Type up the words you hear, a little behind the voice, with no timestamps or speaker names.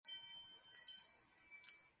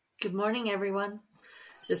Good morning, everyone.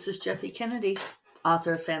 This is Jeffe Kennedy,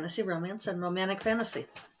 author of fantasy romance and romantic fantasy.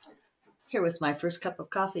 Here with my first cup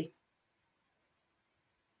of coffee.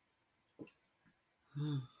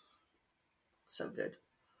 So good.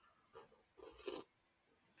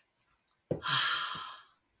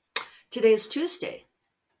 Today is Tuesday.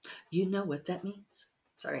 You know what that means.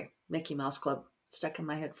 Sorry, Mickey Mouse Club stuck in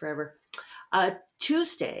my head forever.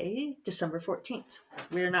 Tuesday, December 14th.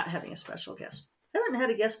 We're not having a special guest. I haven't had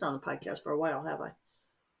a guest on the podcast for a while, have I?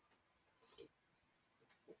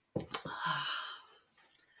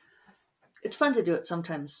 It's fun to do it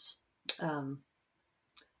sometimes.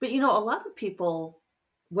 But a lot of people,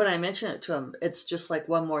 when I mention it to them, it's just like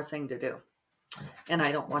one more thing to do. And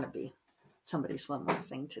I don't want to be somebody's one more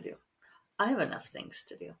thing to do. I have enough things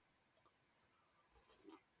to do.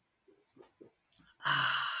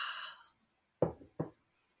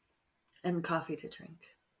 And coffee to drink.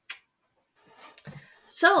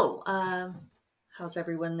 So, how's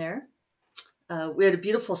everyone there? We had a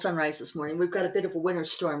beautiful sunrise this morning. We've got a bit of a winter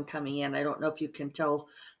storm coming in. I don't know if you can tell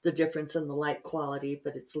the difference in the light quality,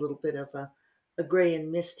 but it's a little bit of a gray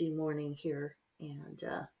and misty morning here. And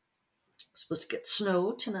we're supposed to get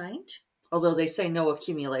snow tonight, although they say no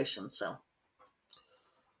accumulation, so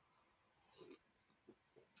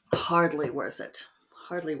hardly worth it.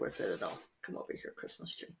 Hardly worth it at all. Come over here,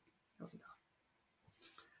 Christmas tree. Oh,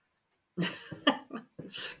 no.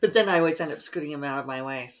 But then I always end up scooting him out of my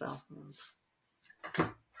way, so.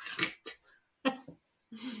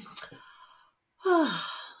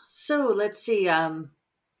 So let's see.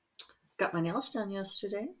 Got my nails done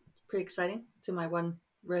yesterday. Pretty exciting. See my one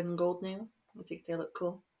red and gold nail. I think they look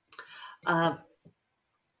cool. And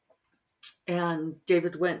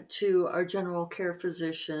David went to our general care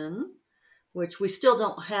physician, which we still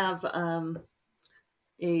don't have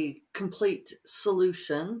a complete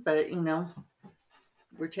solution, but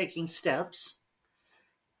we're taking steps.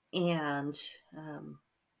 And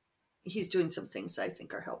he's doing some things I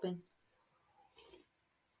think are helping.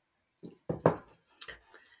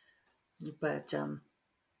 But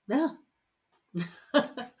yeah.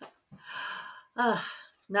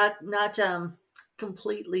 Not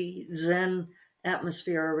completely zen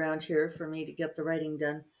atmosphere around here for me to get the writing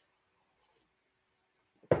done,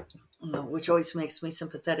 which always makes me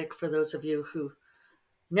sympathetic for those of you who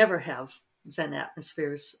never have zen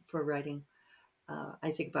atmospheres for writing. I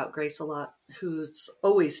think about Grace a lot, who's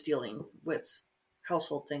always dealing with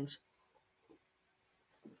household things.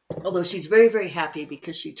 Although she's very, very happy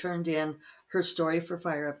because she turned in her story for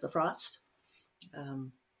Fire of the Frost.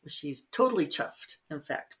 She's totally chuffed, in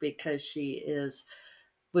fact, because she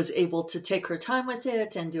was able to take her time with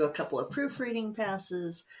it and do a couple of proofreading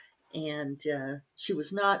passes. And she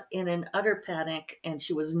was not in an utter panic, and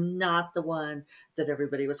she was not the one that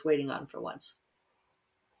everybody was waiting on for once.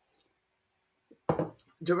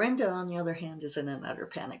 Dorinda, on the other hand, is in an utter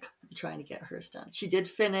panic, trying to get hers done. She did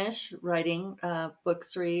finish writing book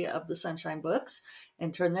 3 of the Sunshine Books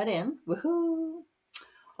and turn that in. Woohoo!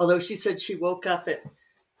 Although she said she woke up at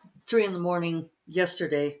 3 a.m.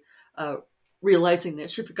 yesterday, realizing that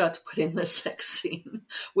she forgot to put in the sex scene,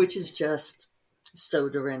 which is just so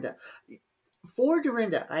Dorinda. For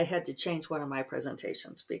Dorinda, I had to change one of my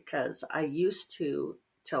presentations because I used to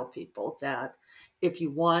tell people that if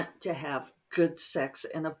you want to have good sex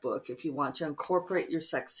in a book, if you want to incorporate your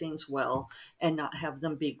sex scenes well and not have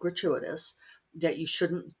them be gratuitous, that you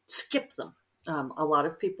shouldn't skip them. A lot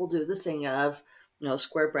of people do the thing of,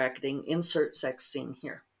 square bracketing, insert sex scene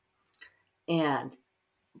here. And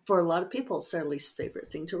for a lot of people, it's their least favorite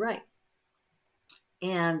thing to write.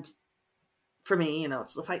 And for me,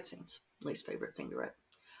 it's the fight scenes, least favorite thing to write.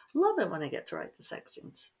 I love it when I get to write the sex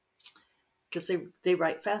scenes because they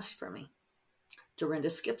write fast for me.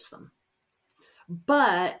 Dorinda skips them.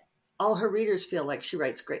 But all her readers feel like she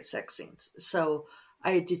writes great sex scenes. So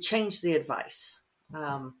I had to change the advice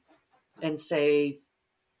and say,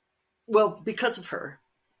 well, because of her,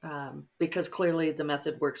 because clearly the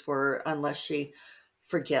method works for her unless she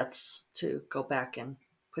forgets to go back and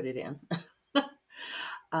put it in.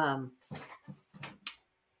 And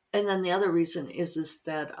then the other reason is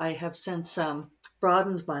that I have since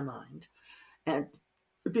broadened my mind and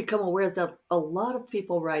become aware that a lot of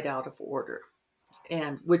people write out of order,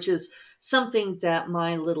 and which is something that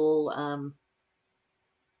my little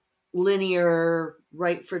linear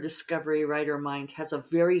write for discovery writer mind has a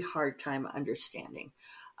very hard time understanding.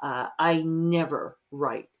 I never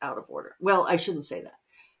write out of order. Well, I shouldn't say that.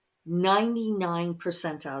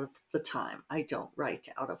 99% out of the time, I don't write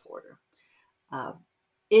out of order.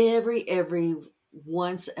 Every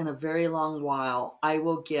once in a very long while, I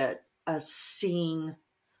will get a scene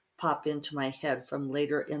pop into my head from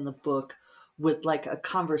later in the book with like a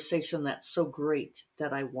conversation that's so great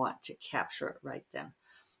that I want to capture it right then.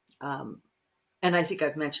 Um, and I think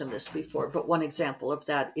I've mentioned this before, but one example of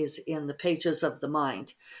that is in the Pages of the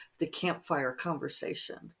Mind, the campfire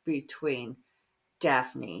conversation between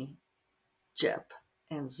Daphne, Jep,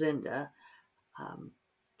 and Zinda,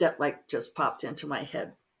 that like just popped into my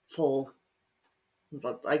head full.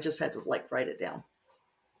 I just had to like write it down.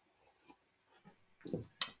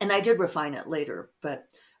 And I did refine it later, but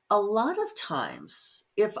a lot of times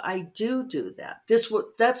if I do that,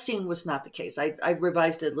 that scene was not the case. I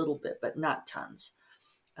revised it a little bit, but not tons.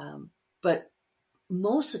 But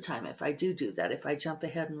most of the time, if I do that, if I jump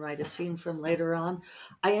ahead and write a scene from later on,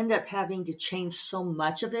 I end up having to change so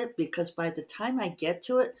much of it because by the time I get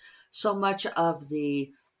to it, so much of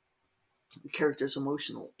the character's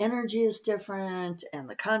emotional energy is different and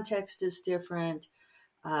the context is different.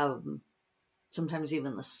 Um, Sometimes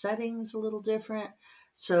even the setting's a little different.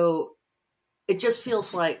 So it just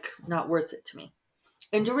feels like not worth it to me.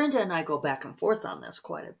 And Dorinda and I go back and forth on this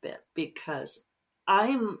quite a bit because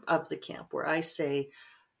I'm of the camp where I say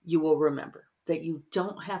you will remember, that you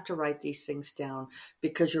don't have to write these things down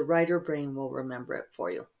because your writer brain will remember it for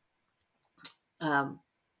you. Um,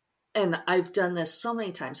 and I've done this so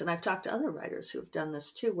many times, and I've talked to other writers who've done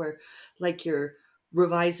this too, where like you're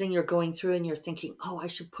revising, you're going through and you're thinking, oh, I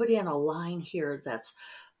should put in a line here that's,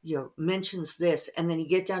 mentions this. And then you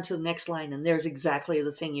get down to the next line and there's exactly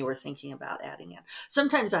the thing you were thinking about adding in.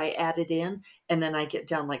 Sometimes I add it in and then I get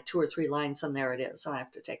down like 2 or 3 lines and there it is. And I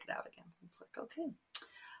have to take it out again. It's like, okay.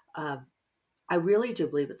 I really do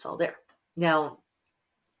believe it's all there. Now,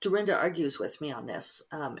 Dorinda argues with me on this,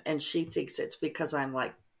 and she thinks it's because I'm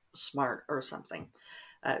like smart or something.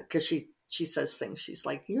 Because she says things. She's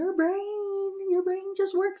like, your brain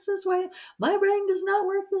just works this way. My brain does not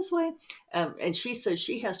work this way. And she says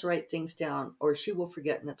she has to write things down, or she will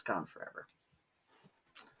forget, and it's gone forever.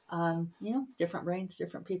 Different brains,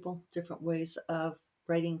 different people, different ways of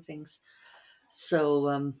writing things.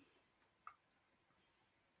 So,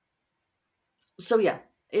 yeah,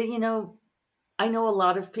 I know a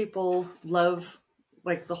lot of people love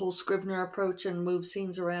like the whole Scrivener approach and move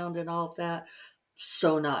scenes around and all of that.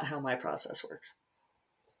 So not how my process works.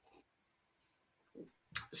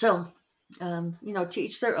 So, to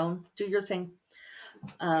each their own, do your thing.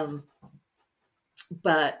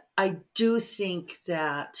 But I do think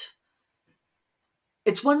that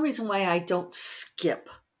it's one reason why I don't skip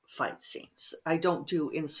fight scenes. I don't do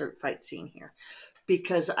insert fight scene here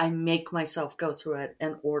because I make myself go through it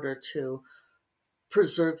in order to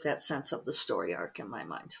preserve that sense of the story arc in my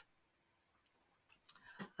mind.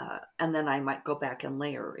 And then I might go back and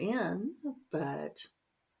layer in, but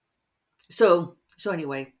so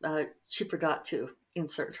anyway, she forgot to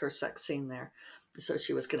insert her sex scene there. So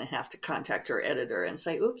she was going to have to contact her editor and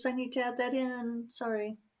say, oops, I need to add that in.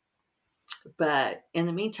 Sorry. But in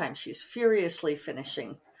the meantime, she's furiously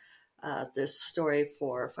finishing this story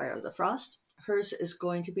for Fire of the Frost. Hers is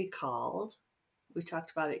going to be called, we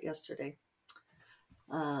talked about it yesterday.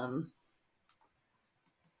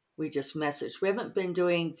 We just messaged. We haven't been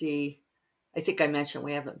doing I think I mentioned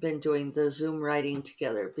we haven't been doing the Zoom writing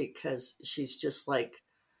together because she's just like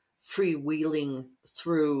freewheeling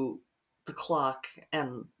through the clock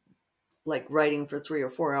and like writing for 3 or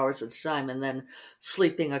 4 hours at a time and then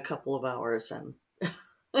sleeping a couple of hours and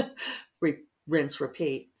rinse,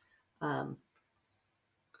 repeat.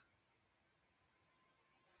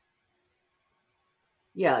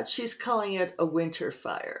 Yeah, she's calling it a winter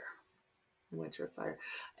fire. Winter fire.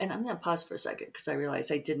 And I'm going to pause for a second because I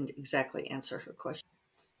realize I didn't exactly answer her question.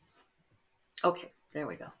 Okay, there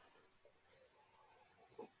we go.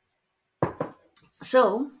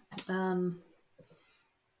 So,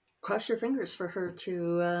 cross your fingers for her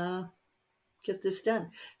to get this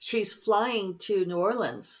done. She's flying to New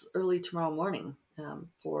Orleans early tomorrow morning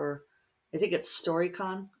for, I think it's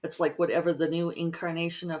StoryCon. It's like whatever the new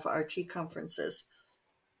incarnation of RT conference is.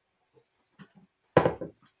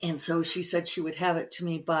 And so she said she would have it to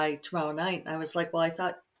me by tomorrow night. And I was like, well, I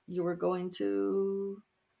thought you were going to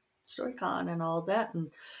StoryCon and all that.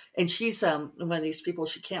 And she's one of these people,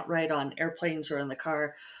 she can't ride on airplanes or in the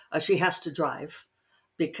car. She has to drive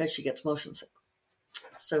because she gets motion sick.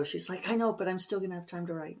 So she's like, I know, but I'm still going to have time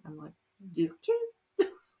to write. I'm like, you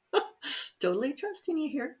can. Totally trusting you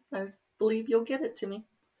here. I believe you'll get it to me.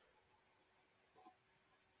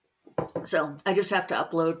 So I just have to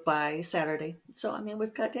upload by Saturday. So, I mean,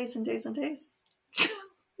 we've got days and days and days.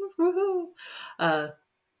 Woohoo! I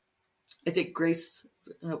think Grace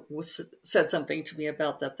said something to me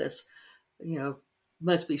about that this,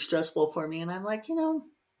 must be stressful for me. And I'm like,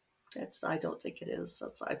 I don't think it is.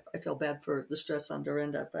 I feel bad for the stress on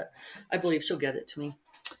Dorinda, but I believe she'll get it to me.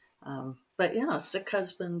 But yeah, sick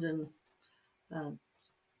husband, and uh,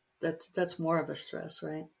 that's more of a stress,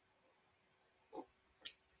 right?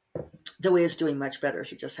 Though he is doing much better,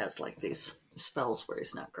 he just has like these spells where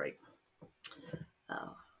he's not great.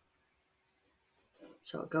 Uh,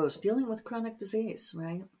 so it goes dealing with chronic disease,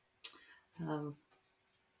 right? Um,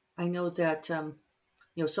 I know that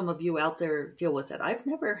some of you out there deal with it. I've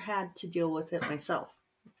never had to deal with it myself.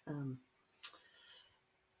 Um,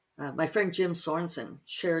 my friend Jim Sorensen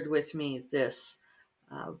shared with me this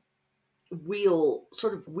uh, wheel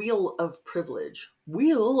of privilege.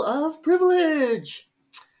 Wheel of privilege!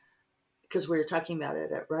 Because we were talking about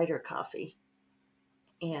it at Writer Coffee.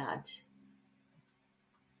 And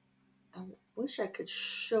I wish I could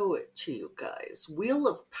show it to you guys. Wheel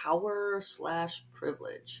of power /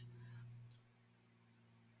 privilege.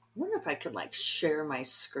 I wonder if I could like share my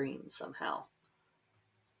screen somehow.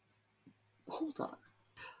 Hold on.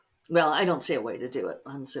 Well, I don't see a way to do it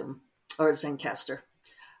on Zoom or Zencastr.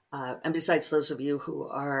 And besides, those of you who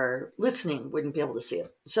are listening wouldn't be able to see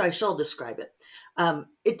it. So I shall describe it.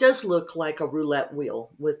 It does look like a roulette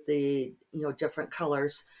wheel with the different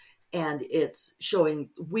colors, and it's showing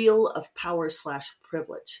wheel of power /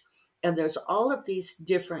 privilege. And there's all of these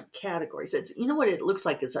different categories. It's what it looks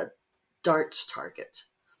like is a darts target,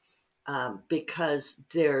 because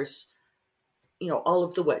there's all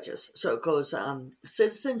of the wedges. So it goes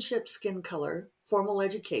citizenship, skin color, formal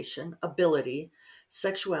education, ability,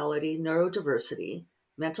 sexuality, neurodiversity,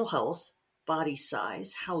 mental health, body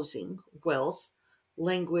size, housing, wealth,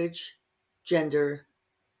 language, gender.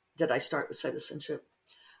 Did I start with citizenship?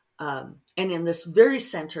 And in this very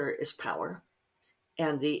center is power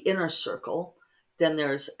and the inner circle. Then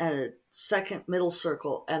there's a second middle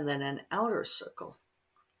circle and then an outer circle.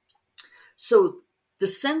 So the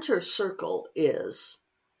center circle is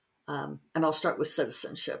and I'll start with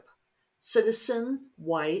citizenship. Citizen,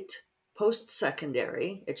 white,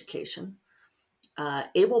 post-secondary education,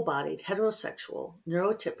 able-bodied, heterosexual,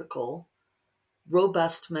 neurotypical,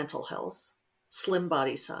 robust mental health, slim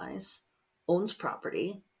body size, owns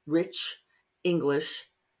property, rich, English,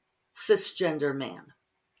 cisgender man.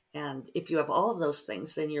 And if you have all of those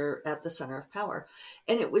things, then you're at the center of power.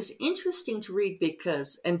 And it was interesting to read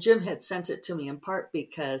and Jim had sent it to me in part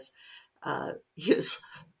because he was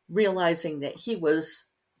realizing that he was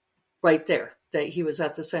right there, that he was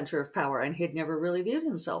at the center of power, and he'd never really viewed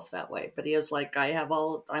himself that way. But he is like,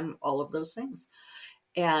 I'm all of those things.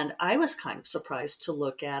 And I was kind of surprised to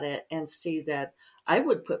look at it and see that I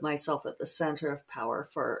would put myself at the center of power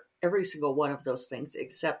for every single one of those things,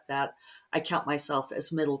 except that I count myself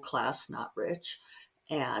as middle class, not rich.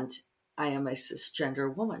 And I am a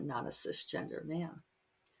cisgender woman, not a cisgender man.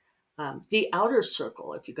 The outer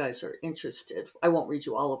circle, if you guys are interested, I won't read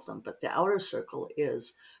you all of them, but the outer circle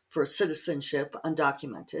is for citizenship,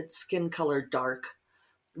 undocumented, skin color dark,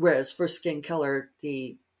 whereas for skin color,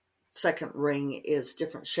 the second ring is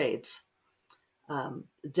different shades.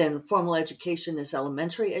 Then formal education is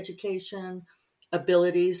elementary education,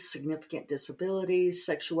 abilities, significant disabilities,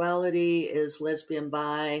 sexuality is lesbian,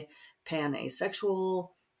 bi, pan,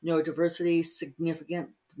 asexual, neurodiversity, significant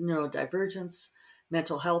neurodivergence,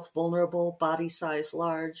 mental health, vulnerable, body size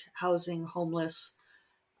large, housing, homeless,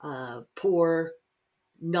 poor,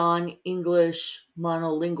 non-English,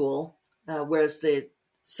 monolingual, whereas the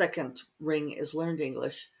second ring is learned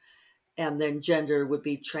English. And then gender would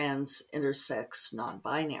be trans, intersex,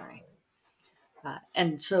 non-binary.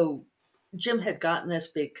 And so Jim had gotten this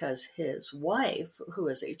because his wife, who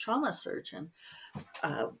is a trauma surgeon,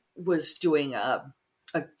 was doing a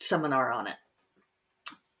seminar on it.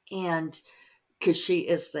 And because she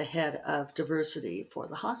is the head of diversity for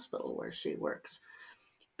the hospital where she works.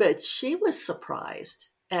 But she was surprised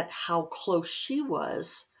at how close she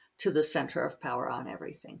was to the center of power on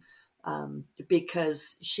everything,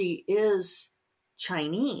 because she is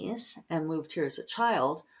Chinese and moved here as a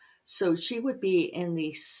child. So she would be in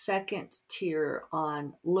the second tier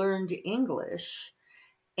on learned English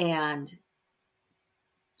and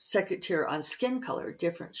second tier on skin color,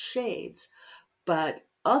 different shades. But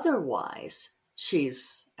otherwise,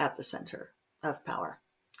 she's at the center of power.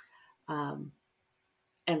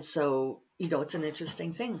 And so, it's an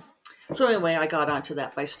interesting thing. So anyway, I got onto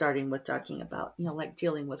that by starting with talking about, like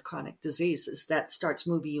dealing with chronic diseases. That starts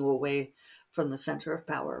moving you away from the center of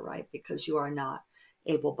power, right? Because you are not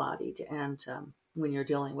able-bodied. And when you're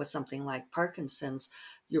dealing with something like Parkinson's,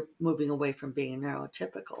 you're moving away from being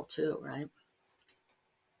neurotypical too, right?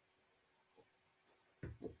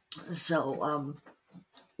 So,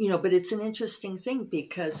 but it's an interesting thing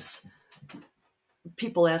because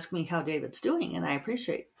people ask me how David's doing, and I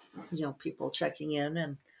appreciate, people checking in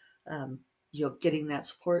and, um, getting that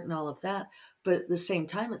support and all of that. But at the same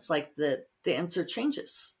time, it's like the answer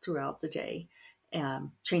changes throughout the day,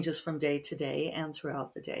 changes from day to day and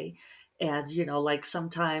throughout the day. And, like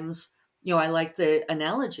sometimes, I like the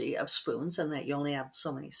analogy of spoons and that you only have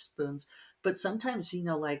so many spoons. But sometimes,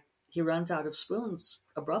 like he runs out of spoons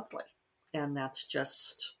abruptly. And that's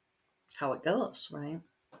just how it goes, right?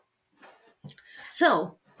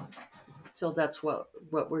 So, so that's what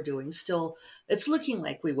we're doing. Still, it's looking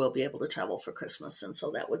like we will be able to travel for Christmas, and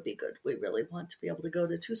so that would be good. We really want to be able to go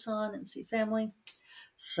to Tucson and see family,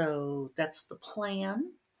 so that's the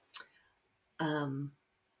plan. Um,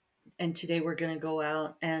 and today we're going to go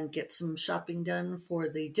out and get some shopping done for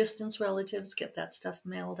the distance relatives, get that stuff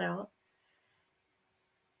mailed out,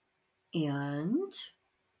 and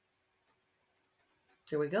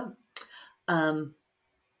there we go. Um,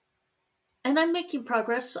 and I'm making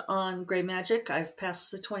progress on Gray Magic. I've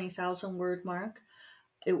passed the 20,000 word mark.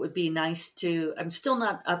 It would be nice to, I'm still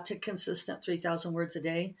not up to consistent 3,000 words a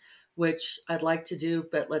day, which I'd like to do,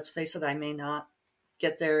 but let's face it, I may not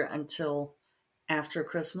get there until after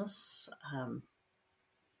Christmas.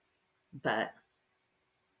 But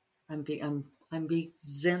I'm being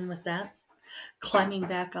zen with that, climbing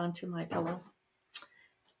back onto my pillow.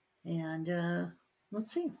 And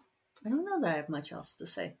let's see. I don't know that I have much else to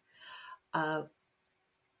say. Uh,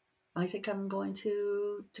 I think I'm going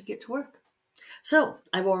to get to work. So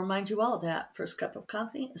I will remind you all that First Cup of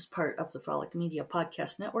Coffee is part of the Frolic Media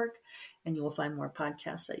Podcast Network, and you will find more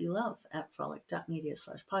podcasts that you love at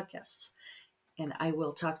frolic.media/podcasts. And I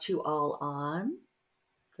will talk to you all on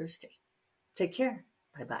Thursday. Take care.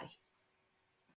 Bye-bye.